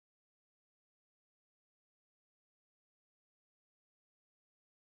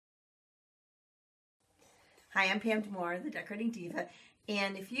Hi, I'm Pam Damour, the Decorating Diva,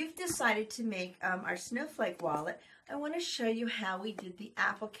 and if you've decided to make our snowflake wallet, I want to show you how we did the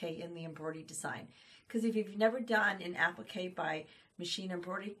applique in the embroidery design. Because if you've never done an applique by machine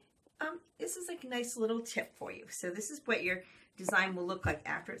embroidery, this is like a nice little tip for you. So this is what your design will look like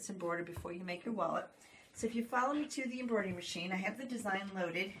after it's embroidered before you make your wallet. So if you follow me to the embroidery machine, I have the design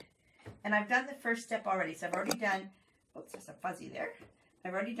loaded, and I've done the first step already. So I've already done, oops, there's a fuzzy there.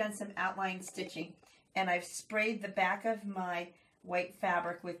 I've already done some outline stitching. And I've sprayed the back of my white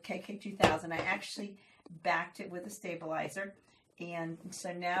fabric with KK2000. I actually backed it with a stabilizer. And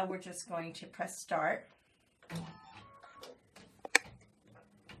so now we're just going to press start.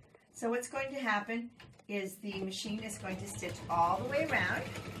 So what's going to happen is the machine is going to stitch all the way around.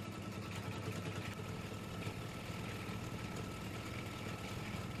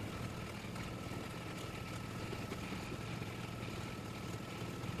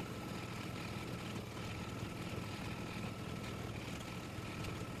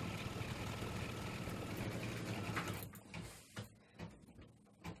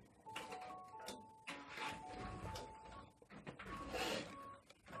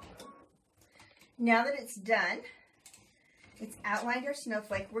 Now that it's done, it's outlined our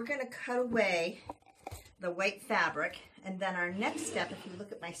snowflake, we're going to cut away the white fabric, and then our next step, if you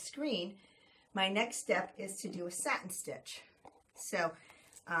look at my screen, my next step is to do a satin stitch. So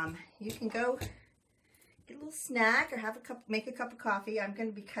you can go get a little snack or have a cup, make a cup of coffee. I'm going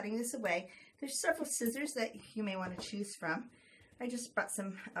to be cutting this away. There's several scissors that you may want to choose from. I just brought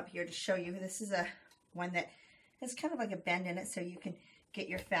some up here to show you. This is one that has kind of like a bend in it, so you can get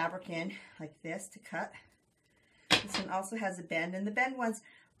your fabric in like this to cut. This one also has a bend, and the bend ones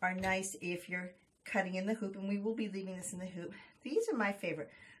are nice if you're cutting in the hoop, and we will be leaving this in the hoop. These are my favorite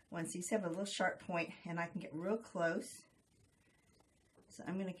ones. These have a little sharp point, and I can get real close. So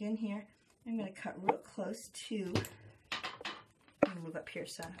I'm going to get in here. I'm going to cut real close to, I'm going to move up here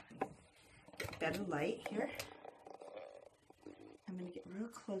so I get better light here. I'm going to get real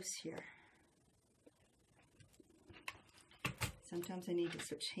close here. Sometimes I need to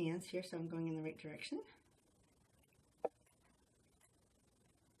switch hands here so I'm going in the right direction.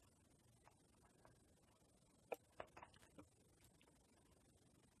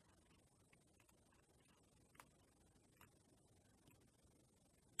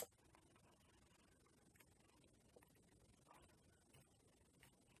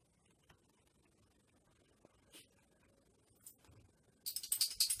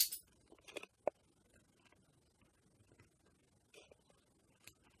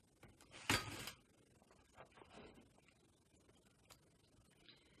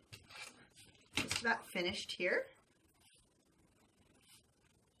 About finished here.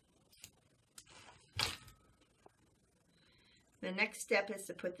 The next step is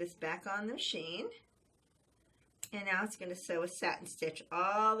to put this back on the machine, and now it's going to sew a satin stitch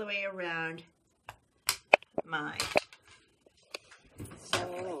all the way around my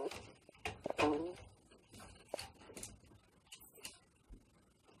snowflake.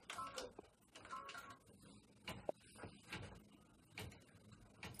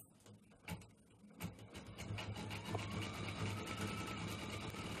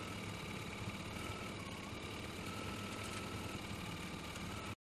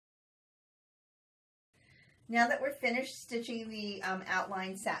 Now that we're finished stitching the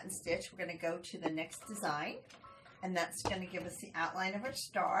outline satin stitch, we're going to go to the next design, and that's going to give us the outline of our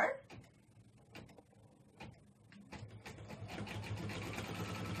star.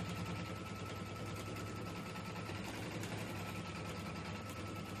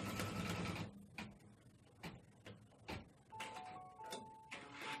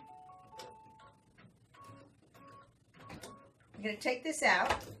 I'm going to take this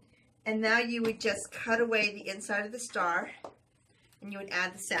out. And now you would just cut away the inside of the star, and you would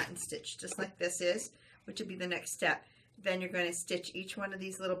add the satin stitch, just like this is, which would be the next step. Then you're going to stitch each one of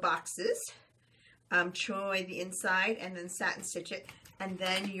these little boxes, trim away the inside, and then satin stitch it, and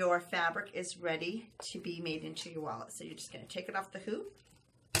then your fabric is ready to be made into your wallet. So you're just going to take it off the hoop.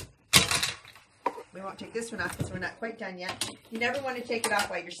 We won't take this one off because we're not quite done yet. You never want to take it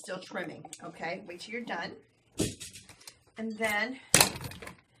off while you're still trimming, okay? Wait till you're done. And then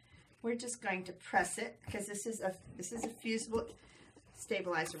we're just going to press it because this is a fusible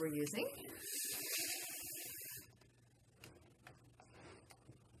stabilizer we're using.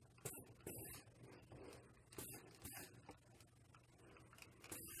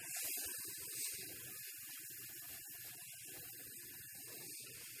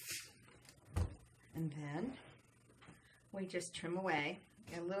 And then we just trim away.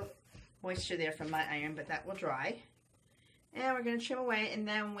 Got a little moisture there from my iron, but that will dry. And we're going to trim away, and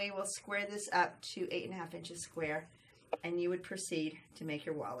then we will square this up to 8.5 inches square, and you would proceed to make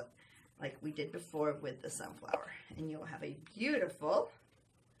your wallet like we did before with the sunflower, and you'll have a beautiful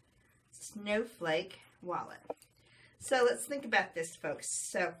snowflake wallet. So let's think about this, folks.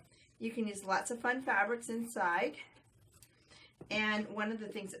 So you can use lots of fun fabrics inside, and one of the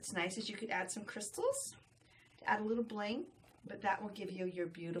things that's nice is you could add some crystals to add a little bling, but that will give you your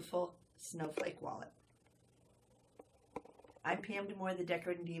beautiful snowflake wallet. I'm Pam Damour, the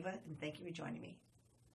Decorating Diva, and thank you for joining me.